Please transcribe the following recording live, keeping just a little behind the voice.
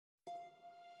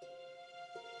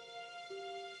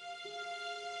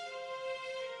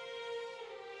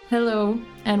Hello,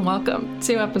 and welcome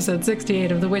to episode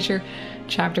 68 of The Witcher,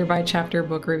 chapter by chapter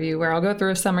book review, where I'll go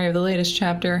through a summary of the latest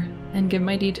chapter and give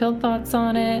my detailed thoughts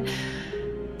on it.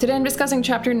 Today I'm discussing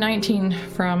chapter 19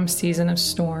 from Season of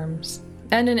Storms,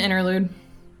 and an interlude.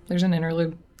 There's an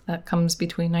interlude that comes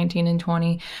between 19 and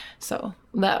 20, so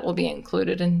that will be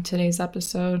included in today's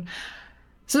episode.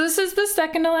 So this is the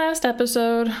second to last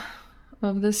episode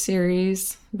of this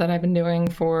series that I've been doing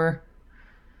for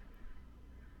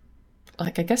I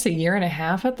guess a year and a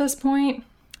half at this point.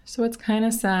 So it's kind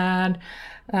of sad.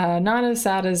 Not as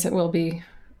sad as it will be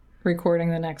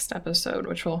recording the next episode,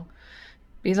 which will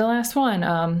be the last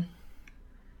one.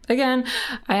 Again,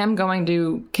 I am going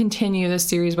to continue this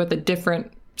series with a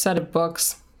different set of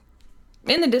books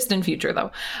in the distant future, though,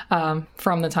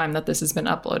 from the time that this has been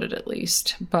uploaded at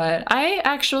least. But I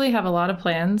actually have a lot of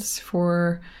plans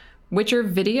for Witcher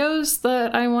videos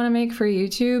that I want to make for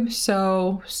YouTube,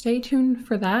 so stay tuned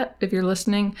for that if you're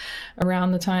listening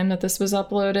around the time that this was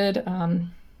uploaded,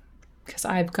 because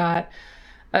I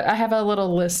have a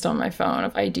little list on my phone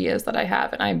of ideas that I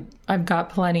have, and I've got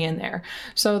plenty in there.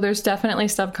 So there's definitely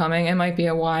stuff coming. It might be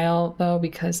a while, though,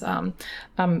 because I'm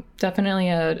definitely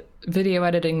a video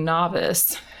editing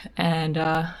novice, and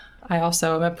I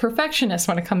also am a perfectionist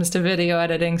when it comes to video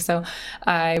editing, so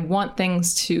I want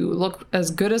things to look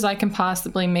as good as I can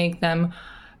possibly make them,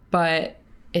 but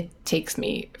it takes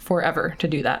me forever to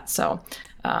do that. So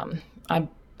I'm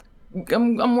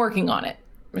working on it.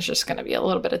 It's just going to be a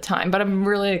little bit of time, but I'm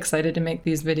really excited to make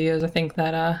these videos. I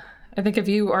think if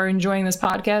you are enjoying this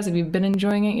podcast, if you've been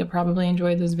enjoying it, you'll probably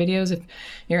enjoy those videos if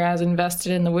you're as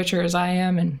invested in The Witcher as I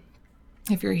am, and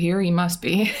if you're here, you must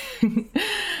be.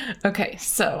 Okay,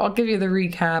 so I'll give you the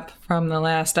recap from the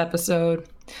last episode,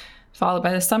 followed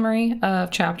by the summary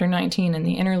of chapter 19 and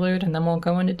the interlude, and then we'll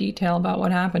go into detail about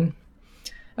what happened.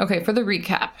 Okay, for the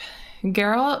recap.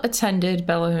 Geralt attended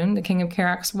Belahun, the king of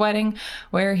Karak's wedding,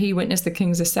 where he witnessed the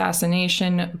king's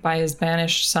assassination by his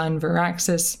banished son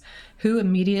Varaxis, who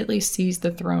immediately seized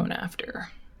the throne after.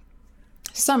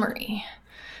 Summary.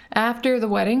 After the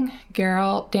wedding,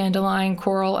 Geralt, Dandelion,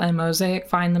 Coral, and Mosaic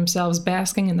find themselves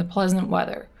basking in the pleasant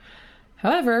weather.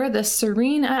 However, the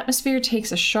serene atmosphere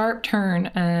takes a sharp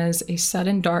turn as a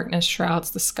sudden darkness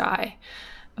shrouds the sky.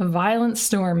 A violent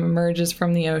storm emerges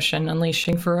from the ocean,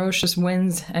 unleashing ferocious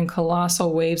winds and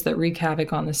colossal waves that wreak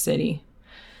havoc on the city.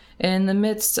 In the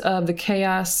midst of the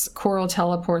chaos, Coral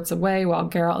teleports away while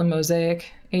Geralt and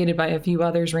Mosaic, aided by a few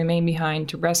others, remain behind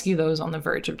to rescue those on the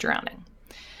verge of drowning.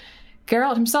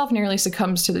 Geralt himself nearly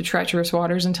succumbs to the treacherous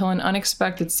waters until an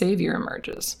unexpected savior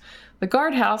emerges. The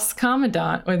guardhouse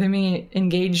commandant, with whom he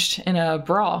engaged in a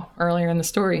brawl earlier in the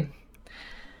story.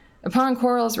 Upon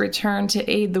Coral's return to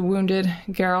aid the wounded,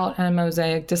 Geralt and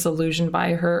Mosaic, disillusioned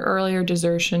by her earlier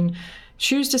desertion,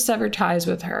 choose to sever ties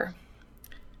with her.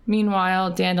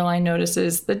 Meanwhile, Dandelion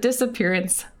notices the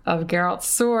disappearance of Geralt's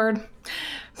sword,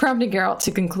 prompting Geralt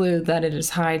to conclude that it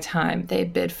is high time they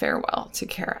bid farewell to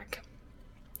Karak.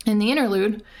 In the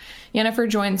interlude, Yennefer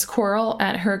joins Coral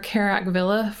at her Karak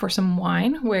villa for some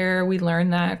wine, where we learn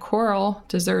that Coral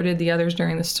deserted the others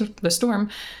during the storm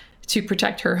to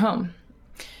protect her home.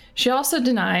 She also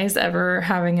denies ever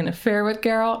having an affair with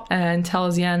Geralt and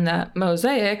tells Yen that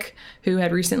Mosaic, who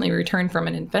had recently returned from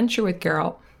an adventure with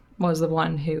Geralt, was the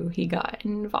one who he got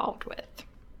involved with.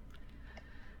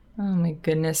 Oh my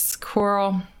goodness,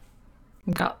 Coral.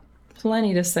 I've got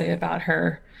plenty to say about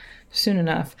her soon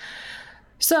enough.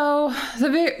 So, the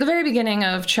very beginning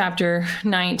of chapter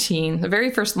 19, the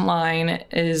very first line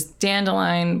is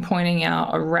Dandelion pointing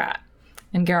out a rat.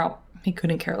 And Geralt, he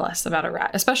couldn't care less about a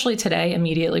rat, especially today,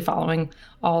 immediately following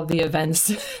all of the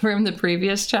events from the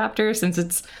previous chapter, since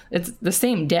it's the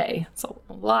same day. It's a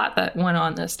lot that went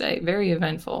on this day, very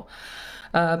eventful.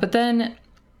 But then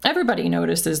everybody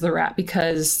notices the rat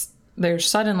because there's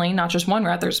suddenly not just one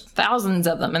rat, there's thousands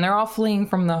of them, and they're all fleeing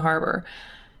from the harbor.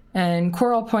 And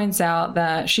Coral points out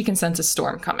that she can sense a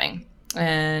storm coming.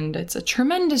 And it's a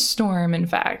tremendous storm, in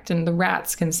fact, and the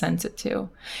rats can sense it too.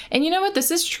 And you know what?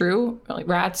 This is true. Like,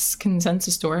 rats can sense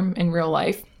a storm in real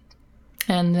life,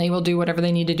 and they will do whatever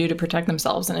they need to do to protect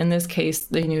themselves. And in this case,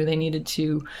 they knew they needed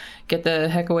to get the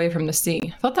heck away from the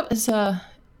sea. I thought that was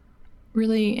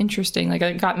really interesting. Like,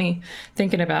 it got me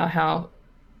thinking about how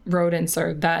rodents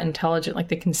are that intelligent. Like,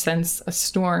 they can sense a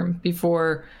storm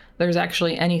before there's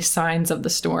actually any signs of the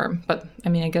storm. But I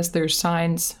mean, I guess there's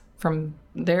signs from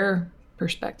their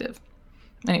perspective.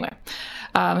 Anyway,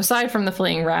 aside from the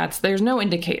fleeing rats, there's no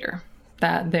indicator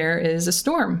that there is a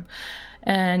storm.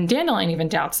 And Dandelion even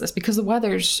doubts this because the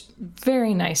weather's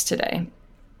very nice today.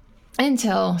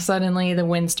 until suddenly the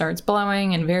wind starts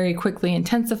blowing and very quickly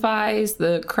intensifies,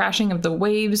 the crashing of the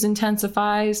waves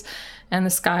intensifies, and the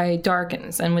sky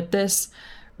darkens. And with this,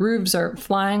 roofs are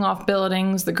flying off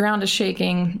buildings, the ground is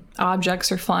shaking,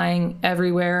 objects are flying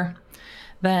everywhere.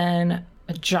 Then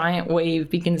a giant wave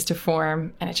begins to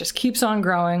form, and it just keeps on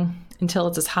growing until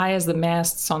it's as high as the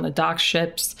masts on the dock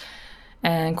ships.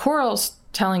 And Coral's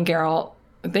telling Geralt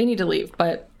they need to leave,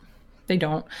 but they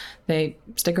don't. They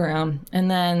stick around. And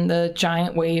then the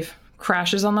giant wave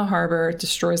crashes on the harbor,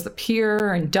 destroys the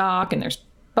pier and dock, and there's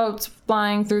boats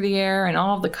flying through the air, and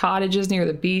all of the cottages near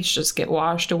the beach just get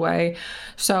washed away.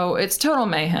 So it's total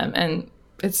mayhem, and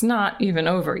it's not even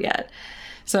over yet.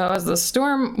 So as the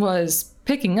storm was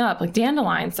picking up, like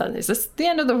Dandelion said, is this the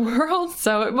end of the world?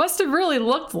 So it must have really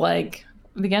looked like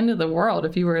the end of the world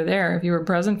if you were there, if you were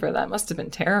present for that. Must have been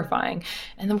terrifying.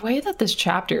 And the way that this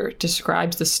chapter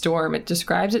describes the storm, it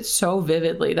describes it so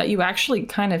vividly that you actually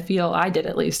kind of feel, I did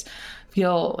at least,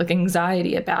 feel like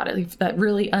anxiety about it, that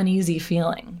really uneasy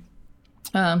feeling.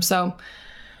 So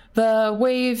the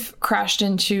wave crashed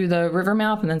into the river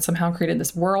mouth and then somehow created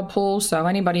this whirlpool. So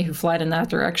anybody who fled in that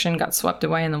direction got swept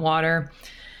away in the water.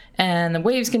 And the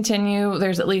waves continue.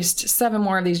 There's at least 7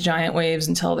 more of these giant waves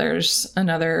until there's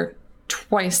another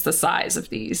twice the size of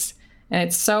these. And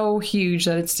it's so huge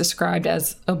that it's described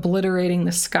as obliterating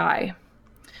the sky.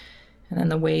 And then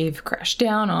the wave crashed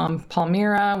down on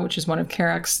Palmyra, which is one of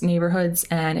Carrack's neighborhoods,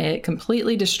 and it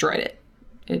completely destroyed it.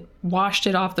 It washed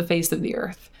it off the face of the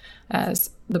earth, as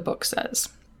the book says.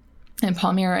 And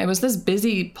Palmyra, it was this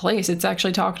busy place. It's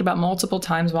actually talked about multiple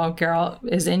times while Geralt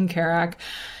is in Carrack.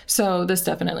 So this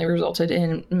definitely resulted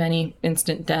in many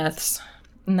instant deaths.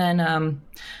 And then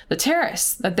the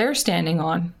terrace that they're standing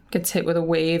on gets hit with a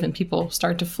wave and people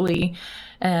start to flee.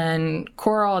 And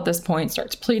Coral at this point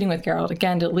starts pleading with Geralt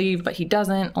again to leave, but he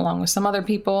doesn't, along with some other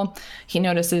people. He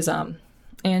notices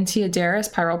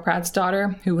Antiadaris, Pyrrol Pratt's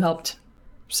daughter, who helped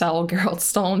sell Geralt's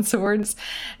stolen swords,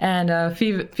 and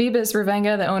Phoebus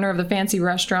Revenga, the owner of the fancy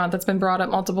restaurant that's been brought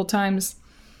up multiple times.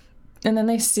 And then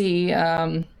they see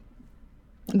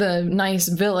the nice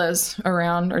villas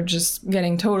around are just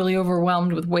getting totally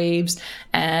overwhelmed with waves,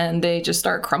 and they just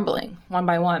start crumbling one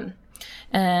by one.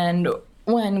 And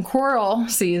when Coral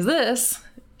sees this,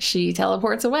 she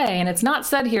teleports away. And it's not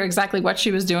said here exactly what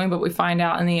she was doing, but we find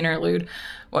out in the interlude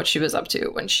what she was up to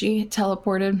when she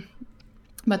teleported.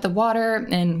 But the water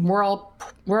in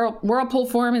whirlpool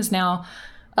form is now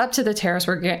up to the terrace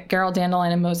where Geralt,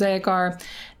 Dandelion, and Mosaic are.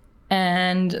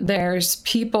 And there's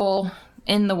people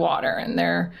in the water, and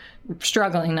they're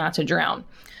struggling not to drown.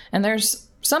 And there's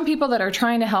some people that are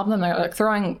trying to help them. They're like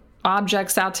throwing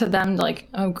objects out to them, like,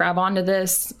 oh, grab onto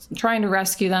this, trying to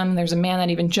rescue them. There's a man that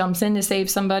even jumps in to save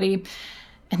somebody.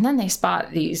 And then they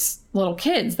spot these little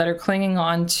kids that are clinging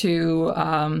on to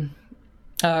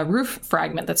a roof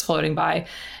fragment that's floating by.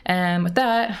 And with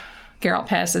that, Geralt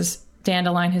passes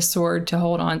Dandelion his sword to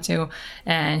hold on to,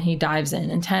 and he dives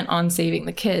in, intent on saving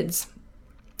the kids.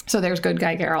 So there's good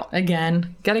guy Geralt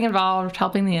again, getting involved,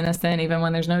 helping the innocent, even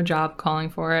when there's no job calling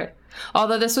for it.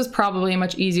 Although this was probably a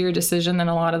much easier decision than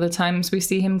a lot of the times we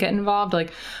see him get involved.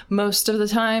 Like, most of the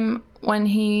time when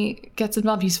he gets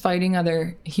involved, he's fighting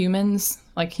other humans,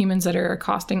 like humans that are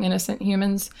accosting innocent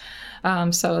humans.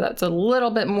 So that's a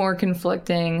little bit more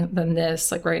conflicting than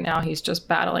this. Like right now, he's just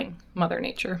battling Mother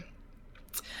Nature.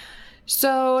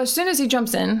 So as soon as he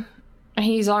jumps in,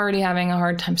 he's already having a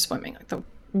hard time swimming. Like, the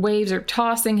waves are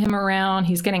tossing him around.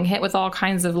 He's getting hit with all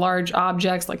kinds of large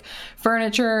objects like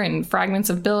furniture and fragments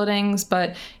of buildings,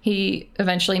 but he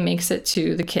eventually makes it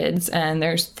to the kids, and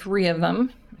there's 3 of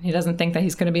them. He doesn't think that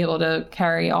he's going to be able to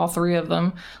carry all 3 of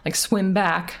them, like swim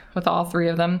back with all 3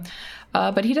 of them.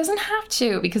 But he doesn't have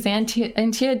to, because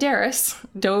Antiadaris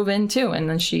dove in too, and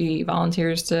then she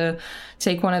volunteers to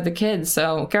take one of the kids.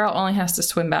 So Geralt only has to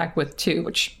swim back with 2,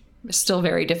 which is still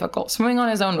very difficult. Swimming on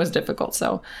his own was difficult,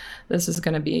 so this is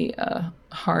going to be a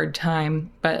hard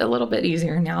time, but a little bit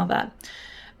easier now that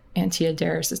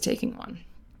Antiadaris is taking one.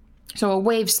 So a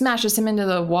wave smashes him into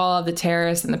the wall of the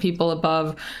terrace, and the people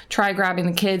above try grabbing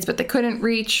the kids, but they couldn't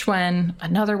reach when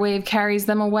another wave carries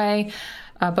them away.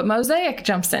 But Mosaic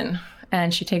jumps in,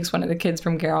 and she takes one of the kids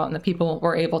from Geralt, and the people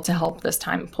were able to help this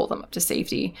time and pull them up to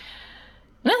safety.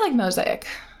 And I like Mosaic.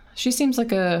 She seems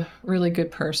like a really good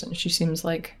person. She seems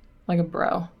like a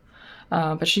bro.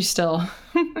 But she's still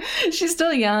she's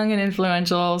still young and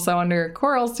influential, so under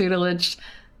Coral's tutelage,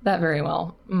 that very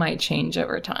well might change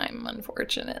over time,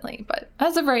 unfortunately. But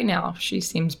as of right now, she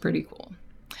seems pretty cool.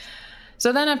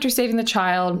 So then after saving the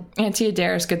child,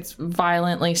 Antiadaris gets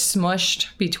violently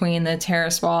smushed between the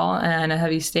terrace wall and a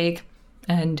heavy stake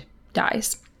and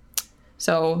dies.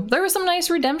 So there was some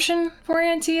nice redemption for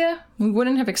Antea. We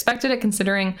wouldn't have expected it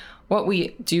considering what we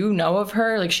do know of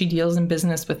her. Like, she deals in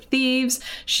business with thieves.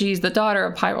 She's the daughter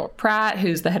of Pyro Pratt,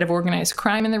 who's the head of organized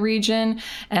crime in the region,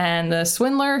 and the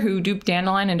swindler who duped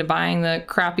Dandelion into buying the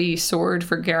crappy sword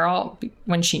for Geralt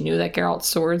when she knew that Geralt's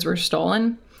swords were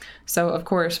stolen. So, of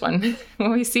course, when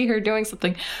we see her doing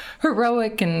something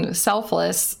heroic and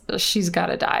selfless, she's got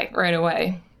to die right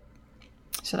away.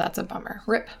 So that's a bummer.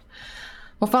 Rip.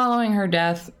 Well, following her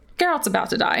death, Geralt's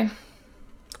about to die.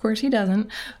 Of course, he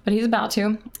doesn't, but he's about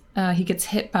to. He gets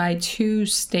hit by 2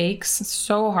 stakes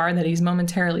so hard that he's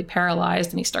momentarily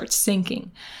paralyzed and he starts sinking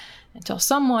until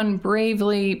someone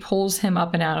bravely pulls him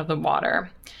up and out of the water.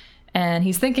 And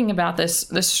he's thinking about this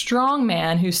strong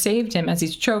man who saved him as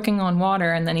he's choking on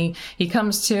water. And then he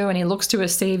comes to and he looks to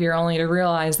his savior only to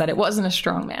realize that it wasn't a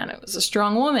strong man. It was a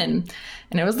strong woman.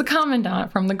 And it was the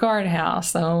commandant from the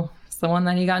guardhouse. So it's the one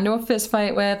that he got into a fist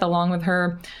fight with, along with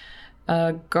her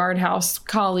guardhouse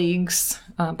colleagues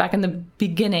back in the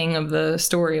beginning of the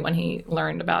story when he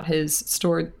learned about his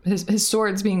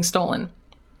swords being stolen.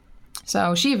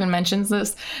 So she even mentions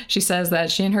this. She says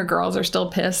that she and her girls are still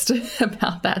pissed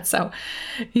about that, so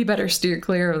he better steer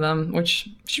clear of them, which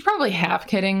she's probably half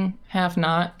kidding, half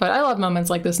not. But I love moments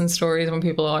like this in stories when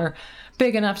people are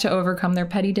big enough to overcome their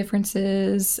petty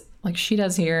differences, like she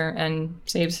does here, and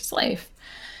saves his life.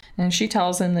 And she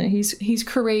tells him that he's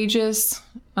courageous,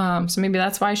 so maybe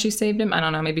that's why she saved him. I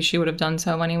don't know, maybe she would have done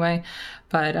so anyway,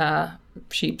 but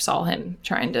she saw him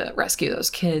trying to rescue those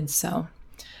kids, so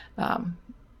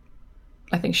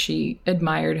I think she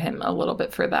admired him a little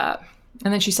bit for that.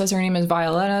 And then she says her name is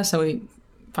Violetta, so we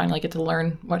finally get to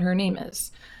learn what her name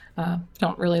is.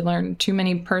 Don't really learn too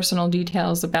many personal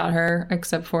details about her,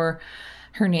 except for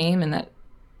her name and that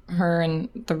her and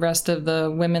the rest of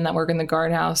the women that work in the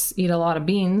guardhouse eat a lot of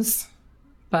beans.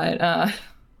 But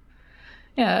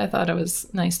yeah, I thought it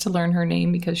was nice to learn her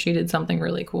name because she did something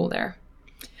really cool there.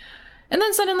 And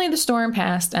then suddenly the storm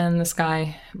passed and the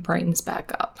sky brightens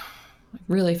back up.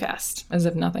 Really fast, as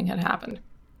if nothing had happened.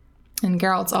 And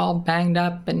Geralt's all banged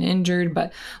up and injured,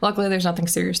 but luckily there's nothing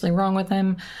seriously wrong with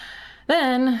him.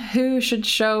 Then, who should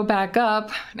show back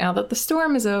up now that the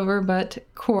storm is over but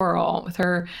Coral, with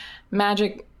her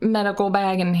magic medical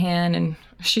bag in hand, and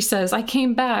she says, "I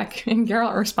came back," and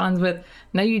Geralt responds with,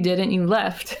 "No, you didn't, you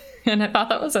left." And I thought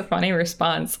that was a funny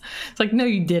response. It's like, no,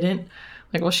 you didn't.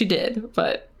 Like, well, she did,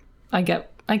 but I get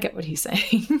what he's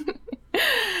saying.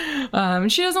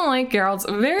 She doesn't like Geralt's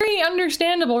very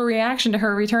understandable reaction to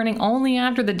her returning only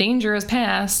after the danger has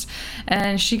passed,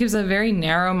 and she gives a very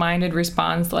narrow-minded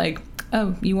response like,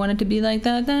 "Oh, you want it to be like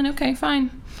that then? Okay, fine."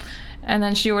 And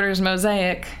then she orders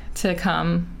Mosaic to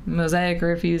come. Mosaic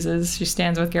refuses. She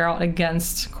stands with Geralt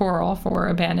against Coral for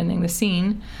abandoning the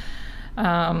scene.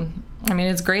 I mean,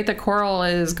 it's great that Coral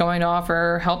is going to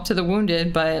offer help to the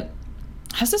wounded, but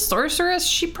as a sorceress,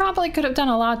 she probably could have done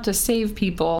a lot to save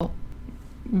people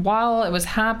while it was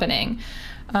happening,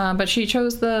 but she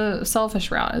chose the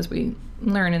selfish route, as we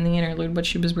learn in the interlude what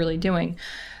she was really doing.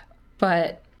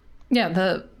 But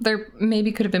yeah, there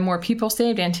maybe could have been more people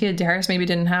saved. Antea Darius maybe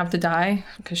didn't have to die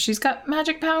because she's got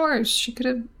magic powers. She could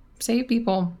have saved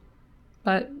people,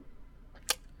 but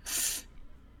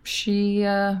she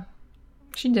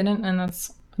didn't, and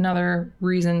that's another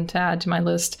reason to add to my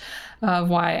list of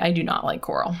why I do not like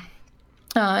Coral.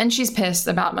 And she's pissed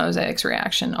about Mosaic's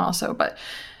reaction also, but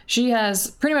she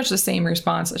has pretty much the same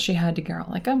response that she had to Geralt.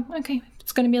 Like, "Oh, okay,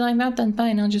 it's going to be like that then,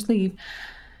 fine, I'll just leave."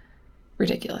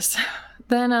 Ridiculous.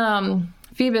 Then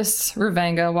Phoebus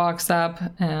Revenga walks up.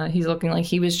 He's looking like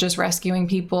he was just rescuing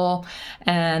people,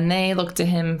 and they look to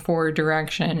him for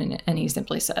direction, and he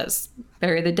simply says,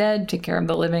 "Bury the dead, take care of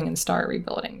the living, and start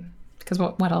rebuilding." Because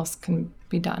what else can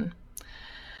be done?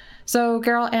 So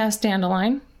Geralt asks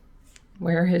Dandelion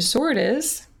where his sword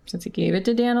is, since he gave it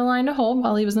to Dandelion to hold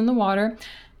while he was in the water.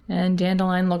 And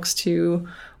Dandelion looks to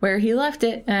where he left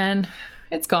it, and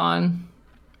it's gone.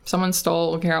 Someone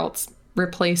stole Geralt's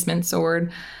replacement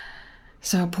sword.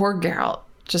 So poor Geralt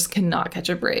just cannot catch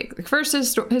a break. First,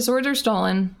 his swords are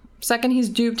stolen. Second, he's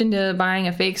duped into buying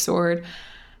a fake sword.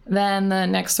 Then the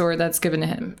next sword that's given to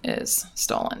him is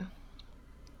stolen.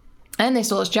 And they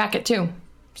stole his jacket, too.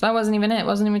 So that wasn't even it. It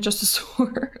wasn't even just a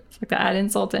sword. It's like to add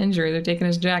insult to injury. They're taking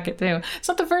his jacket, too. It's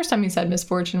not the first time he's had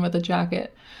misfortune with a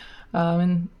jacket.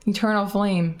 In Eternal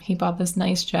Flame, he bought this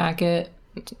nice jacket.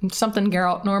 Something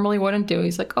Geralt normally wouldn't do.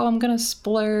 He's like, "Oh, I'm going to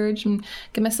splurge and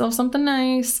get myself something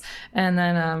nice." And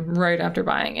then right after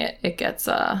buying it, it gets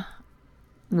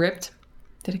ripped.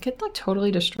 Did it get like totally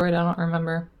destroyed? I don't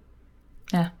remember.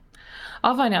 Yeah.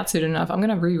 I'll find out soon enough. I'm going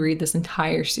to reread this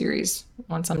entire series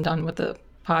once I'm done with the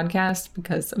podcast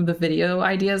because of the video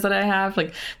ideas that I have.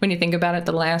 Like when you think about it,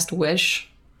 The Last Wish,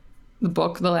 the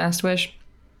book, The Last Wish,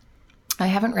 I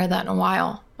haven't read that in a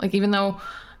while. Like even though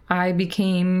I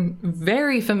became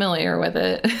very familiar with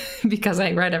it because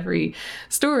I read every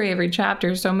story, every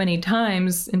chapter so many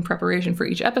times in preparation for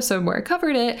each episode where I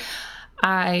covered it,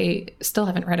 I still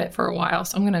haven't read it for a while.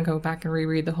 So I'm going to go back and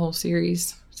reread the whole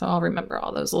series. So I'll remember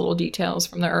all those little details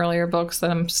from the earlier books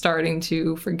that I'm starting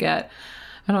to forget.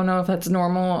 I don't know if that's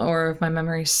normal or if my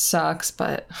memory sucks,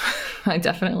 but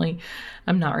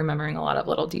I'm not remembering a lot of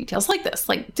little details like this.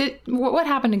 Like, what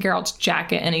happened to Geralt's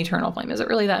jacket in Eternal Flame? Is it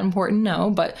really that important? No,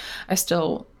 but I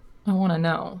want to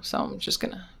know. So I'm just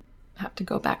going to have to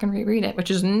go back and reread it,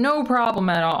 which is no problem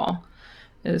at all.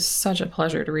 It is such a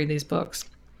pleasure to read these books.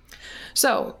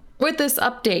 So with this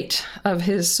update of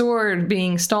his sword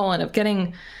being stolen, of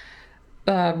getting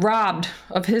robbed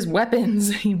of his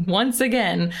weapons once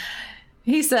again,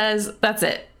 he says, that's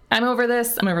it. I'm over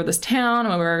this. I'm over this town.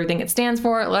 I'm over everything it stands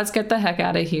for. Let's get the heck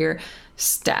out of here.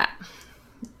 Stat.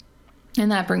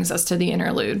 And that brings us to the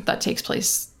interlude that takes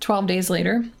place 12 days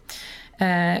later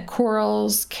at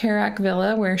Coral's Karak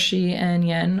Villa, where she and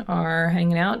Yen are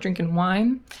hanging out, drinking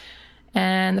wine.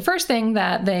 And the first thing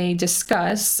that they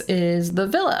discuss is the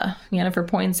villa. Yennefer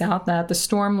points out that the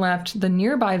storm left the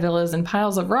nearby villas in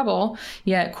piles of rubble,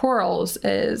 yet Coral's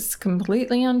is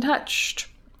completely untouched.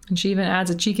 And she even adds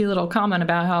a cheeky little comment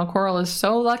about how Coral is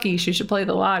so lucky she should play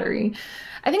the lottery.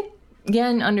 I think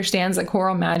Yen understands that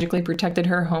Coral magically protected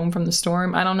her home from the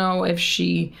storm. I don't know if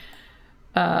she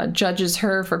judges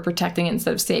her for protecting it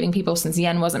instead of saving people since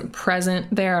Yen wasn't present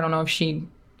there. I don't know if she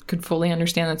could fully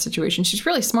understand that situation. She's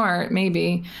really smart,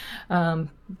 maybe,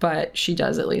 but she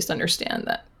does at least understand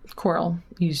that Coral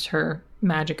used her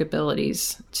magic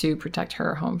abilities to protect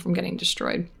her home from getting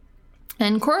destroyed.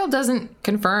 And Coral doesn't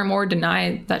confirm or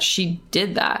deny that she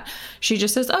did that. She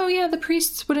just says, oh yeah, the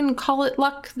priests wouldn't call it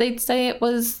luck. They'd say it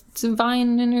was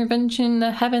divine intervention,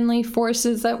 the heavenly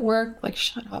forces at work. Like,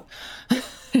 shut up.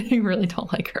 I really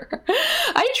don't like her.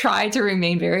 I try to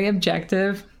remain very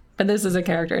objective, but this is a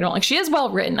character I don't like. She is well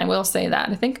written, I will say that.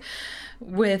 I think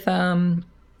with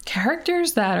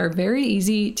characters that are very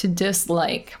easy to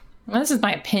dislike, well, this is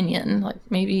my opinion. Like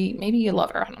maybe you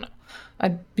love her, I don't know.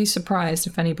 I'd be surprised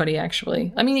if anybody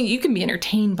actually, I mean, you can be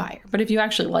entertained by her, but if you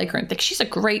actually like her and think she's a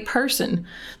great person,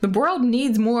 the world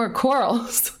needs more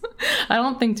Corals. I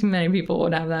don't think too many people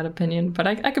would have that opinion, but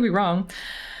I could be wrong.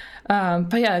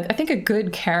 But yeah, I think a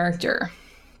good character,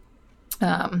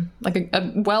 like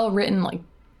a well-written, like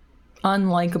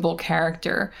unlikable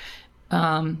character,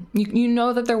 you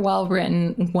know that they're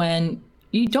well-written when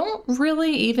you don't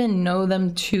really even know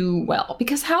them too well,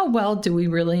 because how well do we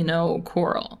really know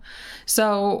Coral?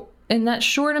 So in that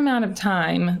short amount of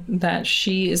time that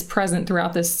she is present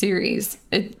throughout this series,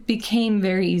 it became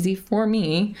very easy for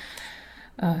me,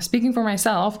 speaking for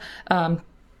myself,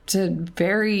 to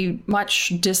very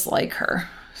much dislike her.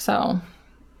 So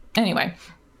anyway,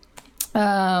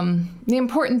 the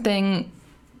important thing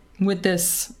with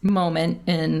this moment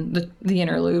in the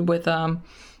interlude with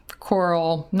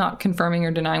Coral not confirming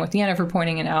or denying what Yennefer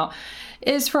pointing it out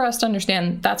is for us to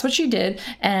understand that's what she did,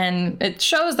 and it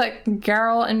shows that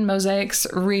Geralt and Mosaic's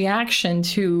reaction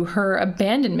to her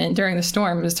abandonment during the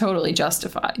storm is totally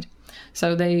justified.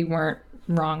 So they weren't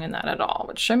wrong in that at all,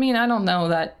 which, I mean, I don't know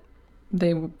that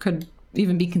they could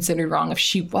even be considered wrong if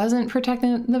she wasn't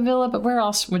protecting the villa, but where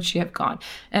else would she have gone?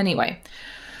 Anyway,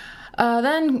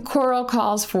 then Coral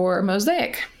calls for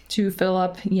Mosaic to fill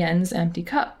up Yen's empty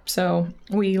cup. So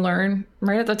we learn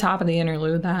right at the top of the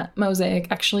interlude that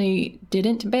Mosaic actually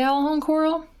didn't bail on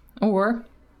Coral, or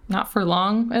not for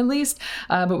long at least,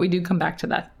 but we do come back to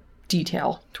that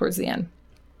detail towards the end.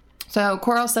 So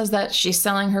Coral says that she's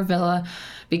selling her villa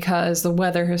because the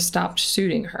weather has stopped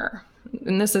suiting her.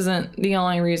 And this isn't the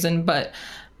only reason, but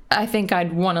I think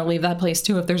I'd want to leave that place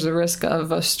too if there's a risk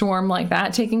of a storm like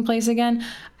that taking place again.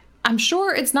 I'm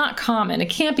sure it's not common. It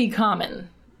can't be common,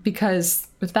 because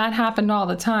if that happened all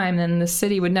the time, then the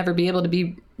city would never be able to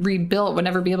be rebuilt, would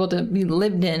never be able to be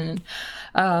lived in.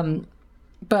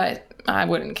 But I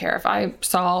wouldn't care if I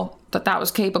saw that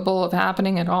was capable of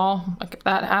happening at all. Like if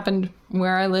that happened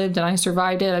where I lived and I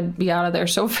survived it, I'd be out of there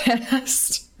so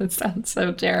fast. It sounds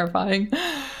so terrifying.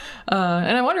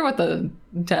 And I wonder what the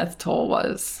death toll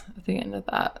was at the end of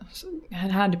that.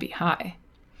 It had to be high.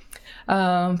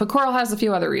 But Coral has a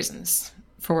few other reasons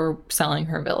for selling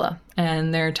her villa,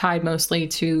 and they're tied mostly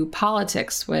to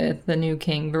politics with the new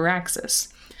king Varaxis.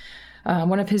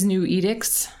 One of his new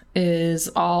edicts is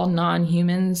all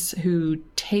non-humans who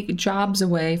take jobs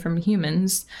away from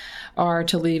humans are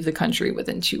to leave the country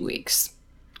within 2 weeks.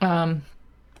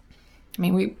 I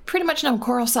mean, we pretty much know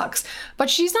Coral sucks, but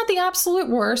she's not the absolute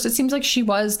worst. It seems like she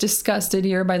was disgusted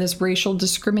here by this racial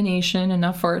discrimination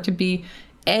enough for it to be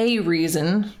a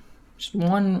reason, just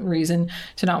one reason,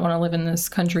 to not want to live in this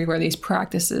country where these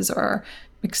practices are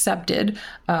accepted.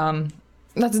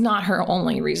 That's not her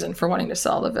only reason for wanting to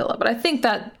sell the villa, but I think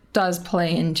that does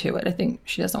play into it. I think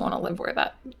she doesn't want to live where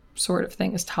that sort of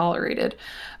thing is tolerated,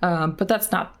 but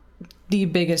that's not the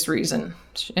biggest reason.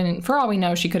 And for all we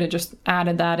know, she could have just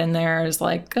added that in there as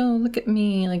like, oh, look at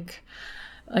me,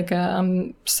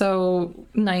 I'm so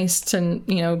nice to,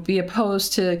 be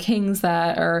opposed to kings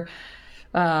that are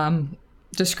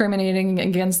discriminating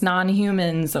against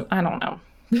non-humans. I don't know.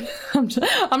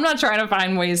 I'm not trying to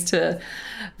find ways to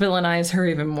villainize her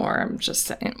even more. I'm just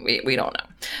saying we don't know.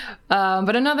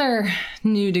 But another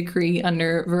new decree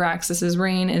under Varaxis's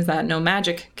reign is that no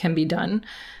magic can be done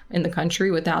in the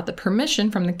country without the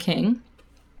permission from the king,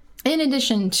 in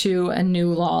addition to a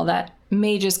new law that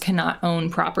mages cannot own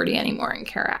property anymore in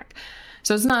Karak.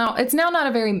 So it's now not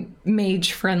a very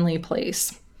mage-friendly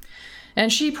place.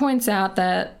 And she points out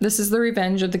that this is the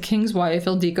revenge of the king's wife,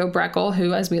 Ildiko Breckle,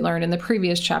 who, as we learned in the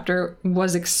previous chapter,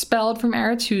 was expelled from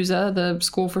Aretuza, the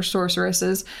school for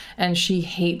sorceresses, and she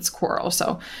hates Coral.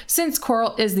 So since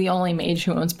Coral is the only mage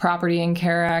who owns property in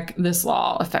Karak, this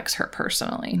law affects her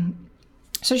personally.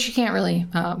 So she can't really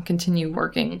continue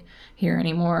working here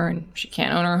anymore, and she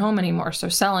can't own her home anymore. So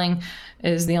selling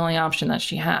is the only option that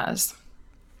she has.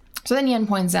 So then Yen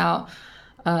points out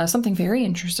something very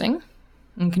interesting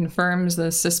and confirms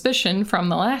the suspicion from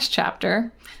the last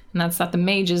chapter, and that's that the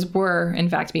mages were, in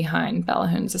fact, behind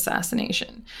Belahun's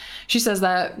assassination. She says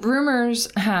that the rumor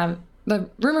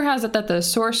has it that the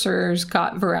sorcerers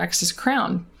got Varax's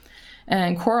crown.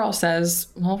 And Coral says,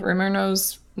 well, rumor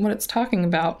knows what it's talking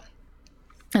about.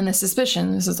 And the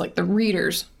suspicion, this is like the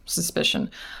reader's suspicion,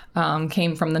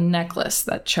 came from the necklace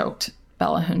that choked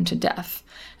Belahun to death.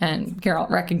 And Geralt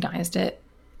recognized it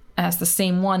as the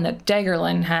same one that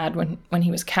Daggerlin had when he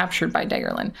was captured by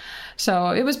Daggerlin.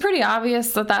 So it was pretty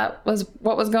obvious that was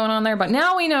what was going on there. But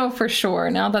now we know for sure,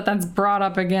 now that that's brought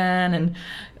up again,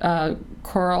 and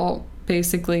Coral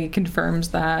basically confirms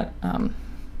that,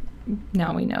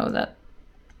 now we know that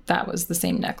that was the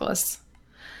same necklace.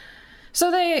 So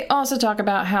they also talk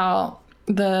about how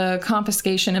the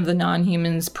confiscation of the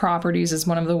non-humans' properties is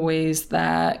one of the ways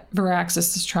that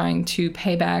Varaxis is trying to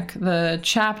pay back the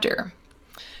chapter.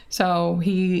 So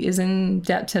he is in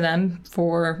debt to them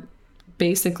for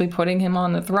basically putting him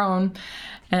on the throne,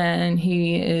 and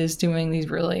he is doing these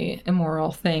really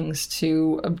immoral things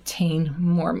to obtain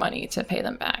more money to pay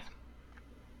them back.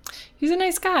 He's a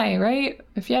nice guy, right?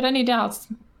 If you had any doubts,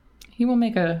 he will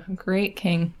make a great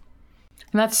king.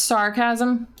 And that's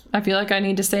sarcasm. I feel like I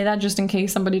need to say that just in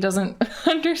case somebody doesn't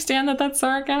understand that that's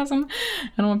sarcasm.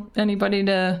 I don't want anybody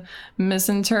to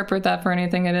misinterpret that for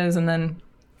anything it is, and then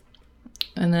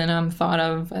I'm thought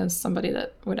of as somebody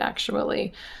that would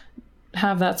actually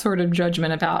have that sort of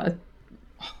judgment about a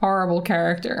horrible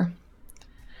character.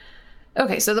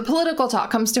 Okay, so the political talk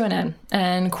comes to an end,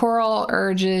 and Coral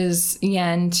urges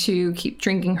Yen to keep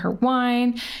drinking her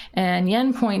wine, and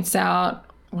Yen points out,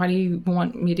 why do you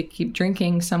want me to keep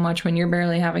drinking so much when you're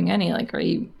barely having any? Like, are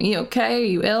you okay? Are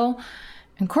you ill?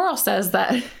 And Coral says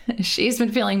that she's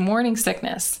been feeling morning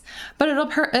sickness, but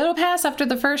it'll pass after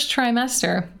the first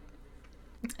trimester.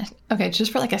 Okay,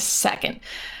 just for like a second.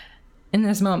 In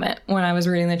this moment, when I was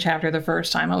reading the chapter the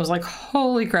first time, I was like,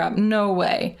 holy crap, no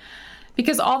way.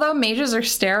 Because although mages are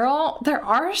sterile, there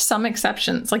are some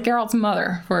exceptions, like Geralt's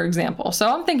mother, for example. So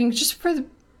I'm thinking just for the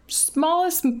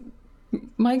smallest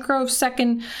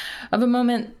microsecond of a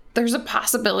moment, there's a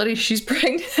possibility she's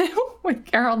pregnant with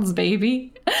Geralt's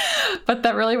baby. But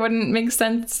that really wouldn't make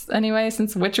sense anyway,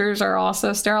 since witchers are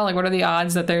also sterile. Like, what are the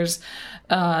odds that there's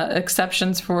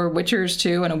exceptions for witchers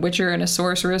too, and a witcher and a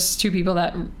sorceress, two people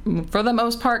that for the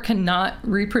most part cannot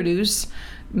reproduce,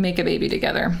 make a baby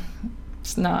together?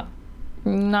 It's not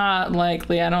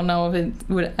likely. I don't know if it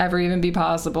would ever even be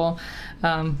possible.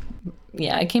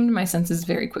 Yeah, I came to my senses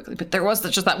very quickly, but there was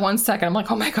just that 1 second. I'm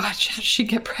like, oh my God, how did she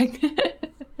get pregnant?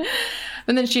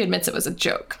 And then she admits it was a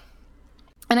joke.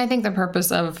 And I think the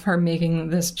purpose of her making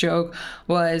this joke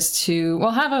was to,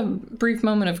 well, have a brief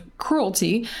moment of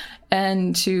cruelty,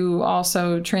 and to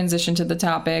also transition to the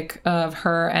topic of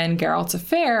her and Geralt's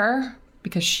affair,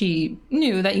 because she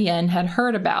knew that Yen had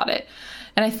heard about it.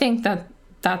 And I think that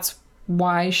that's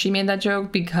why she made that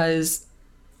joke, because,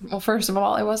 well, first of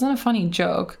all, it wasn't a funny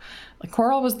joke. Like,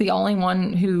 Coral was the only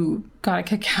one who got a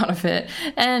kick out of it.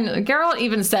 And Geralt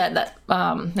even said that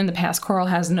in the past, Coral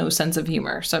has no sense of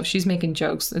humor. So if she's making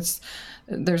jokes,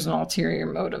 there's an ulterior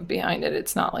motive behind it.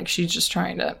 It's not like she's just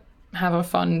trying to have a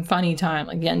funny time.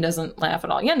 Like, Yen doesn't laugh at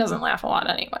all. Yen doesn't laugh a lot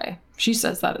anyway. She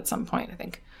says that at some point, I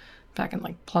think, back in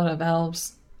like Blood of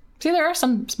Elves. See, there are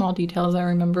some small details I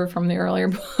remember from the earlier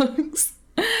books.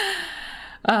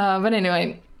 But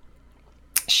anyway,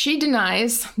 she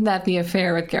denies that the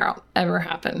affair with Geralt ever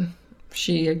happened.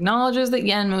 She acknowledges that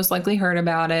Yen most likely heard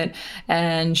about it,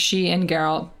 and she and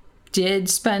Geralt did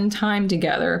spend time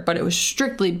together, but it was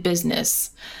strictly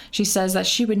business. She says that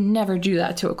she would never do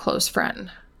that to a close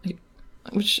friend.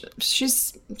 Which,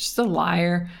 she's just a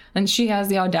liar, and she has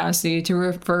the audacity to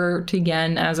refer to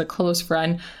Yen as a close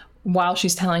friend while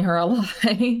she's telling her a lie.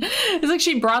 It's like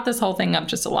she brought this whole thing up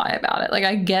just to lie about it. Like,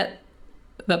 I get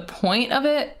the point of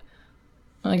it.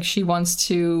 Like, she wants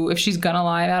to, if she's gonna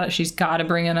lie about it, she's got to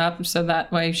bring it up so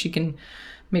that way she can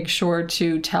make sure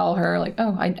to tell her, like,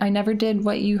 oh, I never did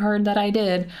what you heard that I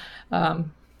did.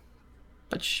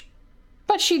 But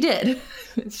she did.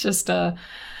 It's just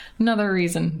another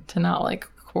reason to not like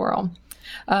Quirrell.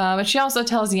 But she also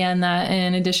tells Yen that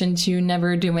in addition to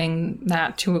never doing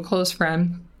that to a close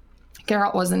friend,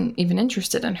 Geralt wasn't even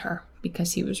interested in her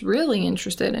because he was really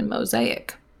interested in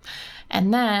Mosaic.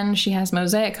 And then she has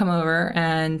Mosaic come over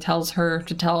and tells her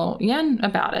to tell Yen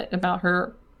about it, about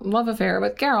her love affair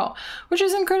with Geralt, which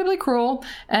is incredibly cruel.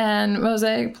 And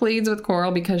Mosaic pleads with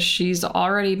Quirrell because she's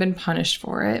already been punished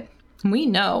for it. We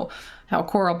know how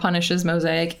Quirrell punishes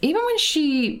Mosaic, even when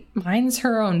she minds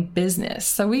her own business.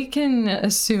 So we can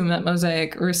assume that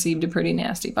Mosaic received a pretty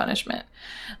nasty punishment.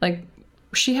 Like,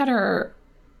 she had her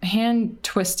hand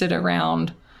twisted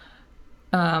around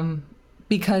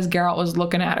because Geralt was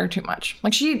looking at her too much.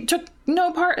 Like, she took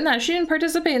no part in that. She didn't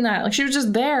participate in that. Like, she was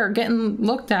just there getting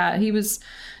looked at. He was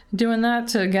doing that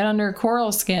to get under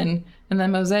Quirrell's skin, and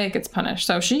then Mosaic gets punished.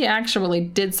 So she actually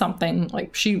did something.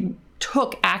 Like, she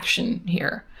took action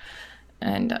here.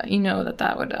 And you know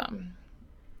that would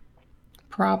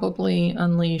probably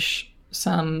unleash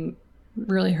some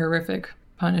really horrific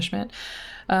punishment.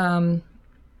 But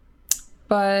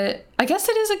I guess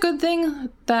it is a good thing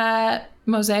that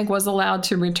Mosaic was allowed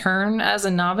to return as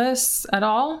a novice at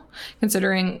all,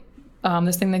 considering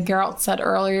this thing that Geralt said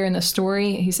earlier in the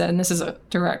story. He said, and this is a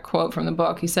direct quote from the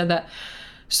book, he said that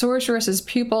sorceress's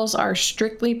pupils are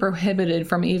strictly prohibited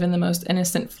from even the most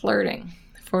innocent flirting.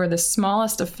 For the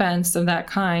smallest offense of that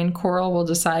kind, Quirrell will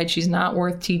decide she's not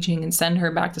worth teaching and send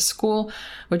her back to school,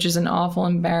 which is an awful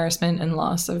embarrassment and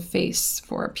loss of face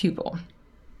for a pupil.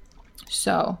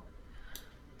 So,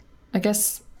 I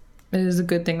guess it is a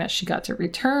good thing that she got to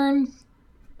return,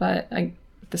 but at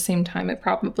the same time, it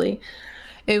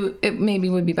maybe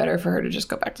would be better for her to just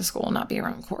go back to school and not be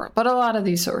around Quirrell. But a lot of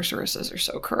these sorceresses are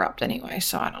so corrupt anyway,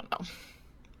 so I don't know.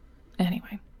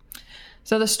 Anyway,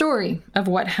 so the story of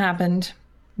what happened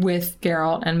with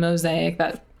Geralt and Mosaic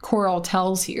that Quirrell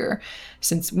tells here,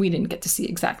 since we didn't get to see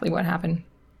exactly what happened,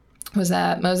 was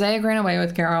that Mosaic ran away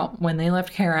with Geralt when they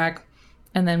left Karak,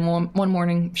 and then one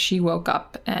morning she woke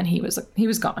up and he was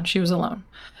gone. She was alone.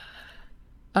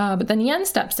 But then Yen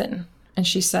steps in and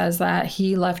she says that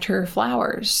he left her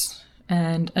flowers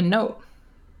and a note.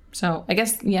 So I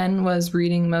guess Yen was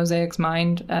reading Mosaic's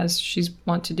mind, as she's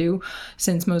wont to do,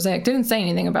 since Mosaic didn't say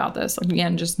anything about this. Like,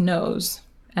 Yen just knows,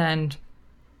 and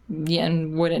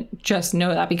Yen wouldn't just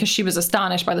know that because she was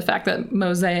astonished by the fact that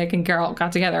Mosaic and Geralt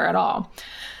got together at all.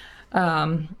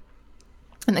 And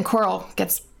then Quirrell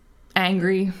gets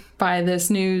angry by this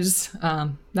news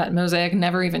that Mosaic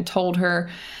never even told her,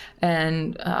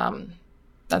 and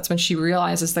that's when she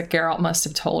realizes that Geralt must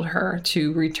have told her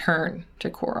to return to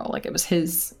Quirrell. Like, it was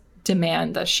his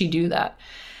demand that she do that.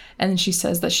 And then she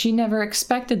says that she never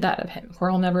expected that of him.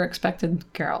 Quirrell never expected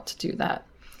Geralt to do that.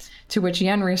 To which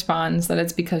Yen responds that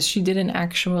it's because she didn't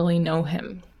actually know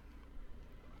him.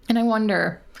 And I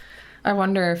wonder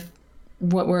if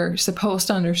what we're supposed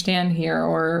to understand here,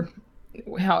 or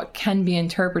how it can be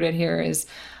interpreted here, is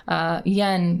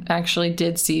Yen actually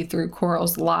did see through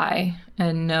Quirrell's lie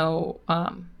and knows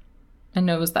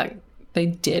that they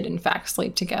did in fact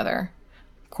sleep together,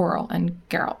 Quirrell and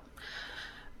Geralt.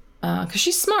 Because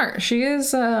she's smart. She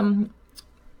is a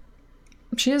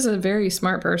very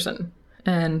smart person.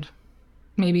 And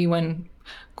maybe when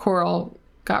Quirrell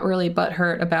got really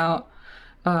butthurt about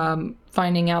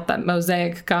finding out that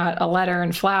Mosaic got a letter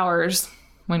and flowers,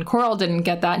 when Quirrell didn't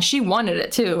get that, and she wanted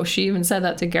it too. She even said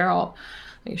that to Geralt.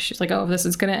 She's like, oh, if this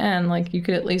is going to end, like, you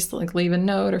could at least like leave a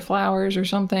note or flowers or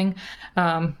something.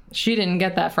 She didn't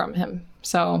get that from him.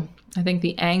 So I think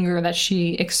the anger that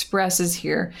she expresses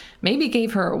here maybe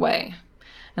gave her away.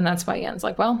 And that's why Yen's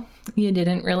like, well, you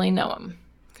didn't really know him.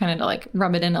 Kind of to like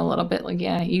rub it in a little bit. Like,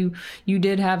 yeah, you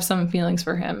did have some feelings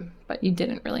for him, but you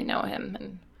didn't really know him.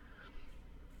 And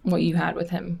what you had with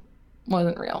him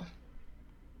wasn't real.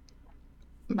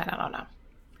 But I don't know.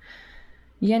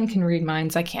 Yen can read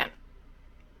minds. I can't.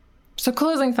 So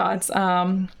closing thoughts.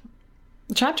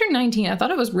 Chapter 19, I thought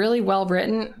it was really well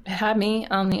written. It had me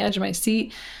on the edge of my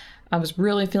seat. I was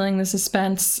really feeling the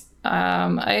suspense.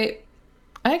 I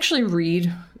actually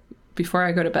read before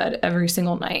I go to bed every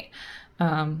single night.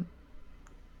 I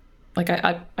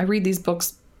read these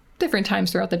books different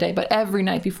times throughout the day, but every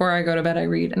night before I go to bed, I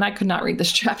read. And I could not read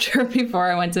this chapter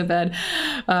before I went to bed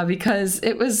because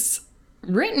it was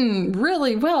written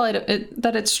really well,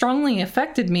 that it strongly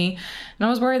affected me. And I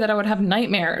was worried that I would have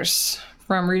nightmares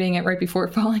from reading it right before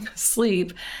falling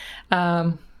asleep,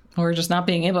 or just not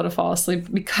being able to fall asleep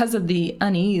because of the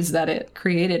unease that it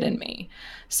created in me.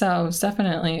 So it's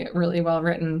definitely really well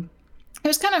written. It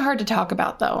was kind of hard to talk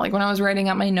about, though. Like when I was writing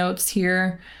out my notes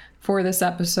here for this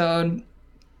episode,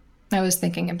 I was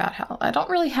thinking about how I don't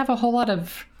really have a whole lot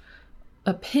of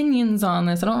opinions on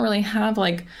this. I don't really have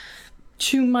like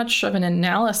too much of an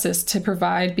analysis to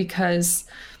provide because,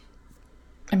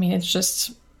 I mean, it's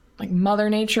just like Mother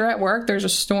Nature at work. There's a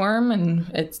storm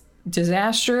and it's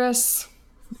disastrous.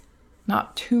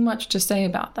 Not too much to say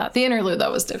about that. The interlude,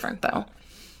 though, was different, though.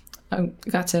 I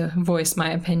got to voice my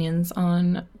opinions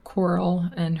on Coral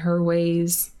and her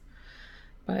ways.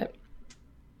 But,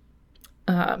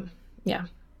 yeah,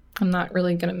 I'm not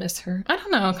really going to miss her. I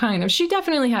don't know, kind of. She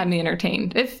definitely had me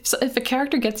entertained. If a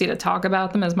character gets you to talk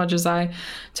about them as much as I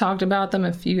talked about them,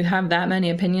 if you have that many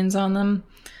opinions on them,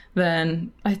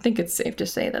 then I think it's safe to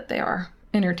say that they are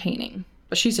entertaining.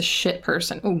 But she's a shit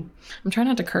person. Ooh, I'm trying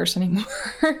not to curse anymore.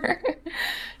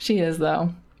 She is,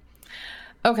 though.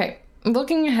 Okay,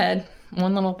 looking ahead,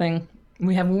 one little thing.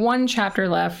 We have one chapter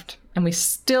left, and we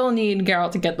still need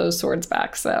Geralt to get those swords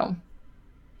back, so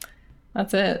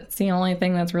that's it. It's the only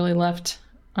thing that's really left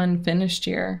unfinished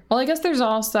here. Well, I guess there's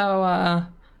also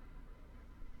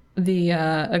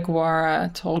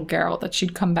Iguara told Geralt that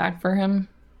she'd come back for him,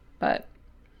 but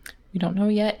we don't know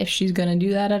yet if she's going to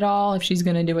do that at all, if she's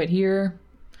going to do it here.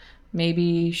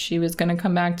 Maybe she was going to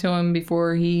come back to him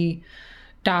before he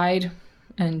died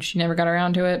and she never got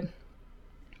around to it.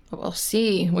 But we'll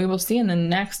see. We will see in the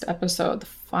next episode, the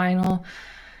final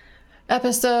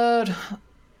episode.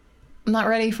 I'm not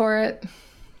ready for it.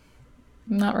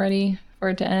 I'm not ready for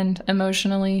it to end,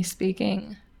 emotionally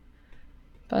speaking.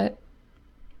 But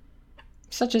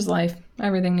such is life.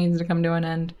 Everything needs to come to an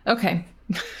end. Okay.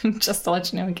 Just to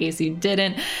let you know in case you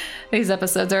didn't, these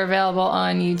episodes are available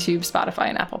on YouTube, Spotify,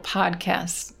 and Apple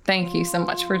Podcasts. Thank you so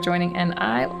much for joining, and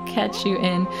I will catch you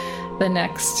in the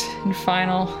next and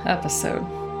final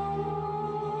episode.